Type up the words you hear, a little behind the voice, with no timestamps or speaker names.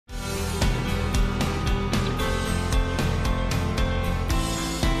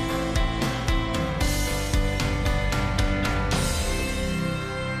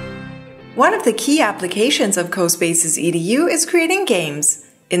One of the key applications of CoSpaces Edu is creating games.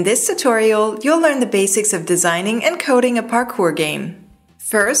 In this tutorial, you'll learn the basics of designing and coding a parkour game.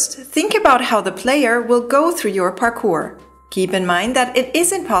 First, think about how the player will go through your parkour. Keep in mind that it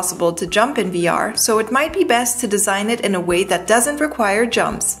isn't possible to jump in VR, so it might be best to design it in a way that doesn't require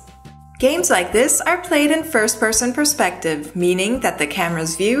jumps. Games like this are played in first-person perspective, meaning that the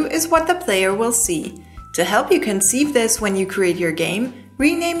camera's view is what the player will see. To help you conceive this when you create your game,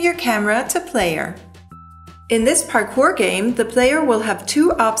 rename your camera to Player. In this parkour game, the player will have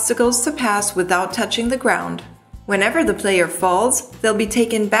two obstacles to pass without touching the ground. Whenever the player falls, they'll be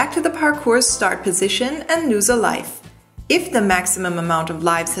taken back to the parkour's start position and lose a life. If the maximum amount of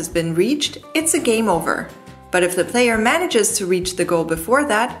lives has been reached, it's a game over. But if the player manages to reach the goal before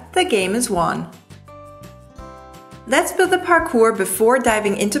that, the game is won. Let's build the parkour before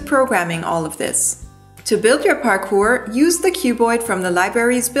diving into programming all of this. To build your parkour, use the cuboid from the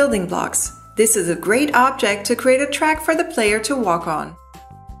library's building blocks. This is a great object to create a track for the player to walk on.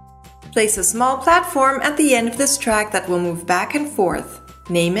 Place a small platform at the end of this track that will move back and forth.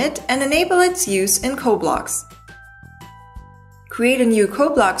 Name it and enable its use in CoBlocks. Create a new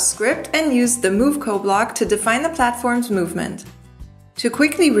CoBlocks script and use the Move CoBlock to define the platform's movement. To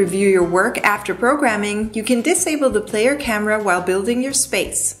quickly review your work after programming, you can disable the player camera while building your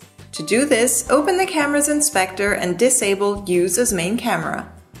space. To do this, open the camera's inspector and disable Use as Main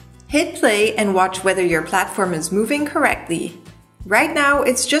Camera. Hit play and watch whether your platform is moving correctly. Right now,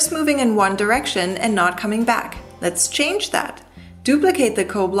 it's just moving in one direction and not coming back. Let's change that. Duplicate the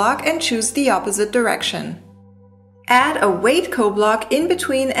CoBlock and choose the opposite direction. Add a Wait CoBlock in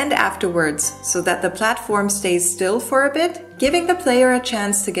between and afterwards, so that the platform stays still for a bit, giving the player a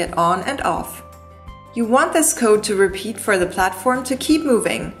chance to get on and off. You want this code to repeat for the platform to keep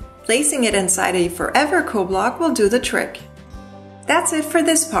moving. Placing it inside a Forever CoBlock will do the trick. That's it for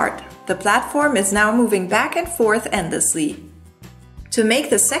this part. The platform is now moving back and forth endlessly. To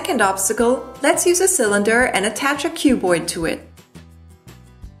make the second obstacle, let's use a cylinder and attach a cuboid to it.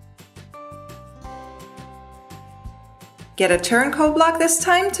 Get a Turn CoBlock this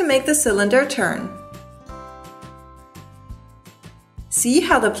time to make the cylinder turn. See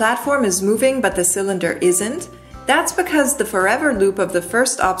how the platform is moving but the cylinder isn't? That's because the forever loop of the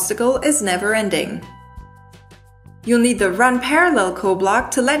first obstacle is never ending. You'll need the Run Parallel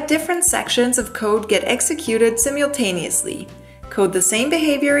CoBlock to let different sections of code get executed simultaneously. Code the same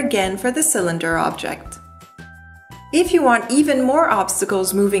behavior again for the cylinder object. If you want even more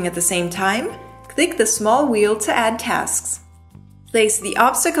obstacles moving at the same time, click the small wheel to add tasks. Place the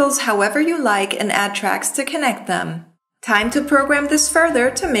obstacles however you like and add tracks to connect them. Time to program this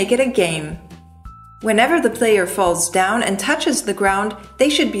further to make it a game. Whenever the player falls down and touches the ground, they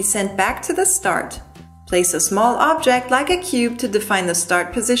should be sent back to the start. Place a small object like a cube to define the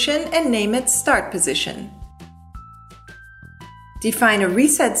start position and name it Start Position. Define a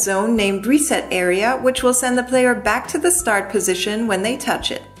reset zone named Reset Area, which will send the player back to the start position when they touch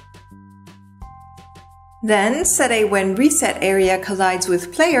it. Then set a When Reset Area collides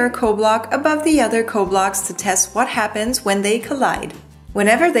with Player CoBlock above the other CoBlocks to test what happens when they collide.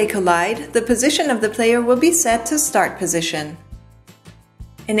 Whenever they collide, the position of the player will be set to Start Position.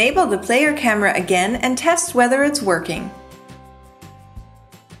 Enable the player camera again and test whether it's working.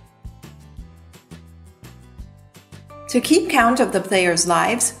 To keep count of the player's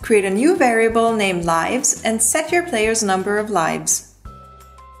lives, create a new variable named Lives and set your player's number of lives.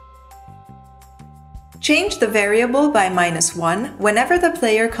 Change the variable by -1 whenever the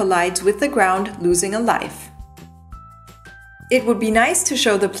player collides with the ground, losing a life. It would be nice to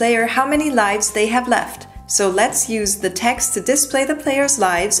show the player how many lives they have left, so let's use the text to display the player's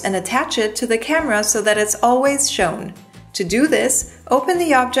lives and attach it to the camera so that it's always shown. To do this, open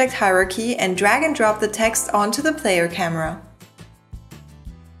the object hierarchy and drag and drop the text onto the player camera.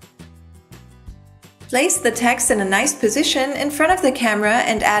 Place the text in a nice position in front of the camera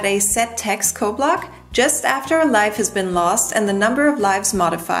and add a Set Text CoBlock just after a life has been lost and the number of lives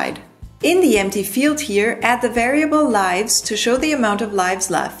modified. In the empty field here, add the variable lives to show the amount of lives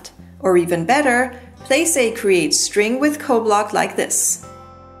left. Or even better, place a Create String with CoBlock like this.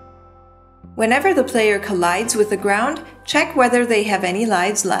 Whenever the player collides with the ground, check whether they have any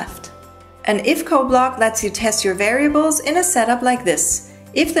lives left. An If CoBlock lets you test your variables in a setup like this.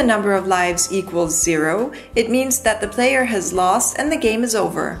 If the number of lives equals 0, it means that the player has lost and the game is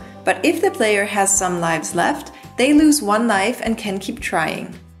over. But if the player has some lives left, they lose one life and can keep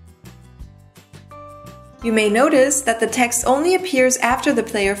trying. You may notice that the text only appears after the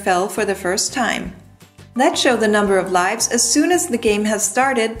player fell for the first time. Let's show the number of lives as soon as the game has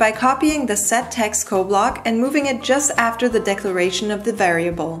started by copying the Set Text CoBlock and moving it just after the declaration of the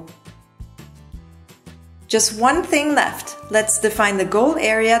variable. Just one thing left. Let's define the goal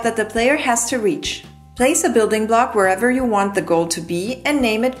area that the player has to reach. Place a building block wherever you want the goal to be and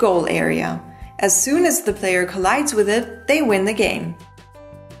name it Goal Area. As soon as the player collides with it, they win the game.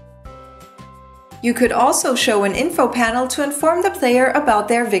 You could also show an info panel to inform the player about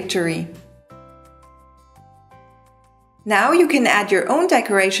their victory. Now you can add your own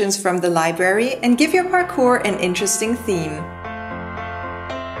decorations from the library and give your parkour an interesting theme.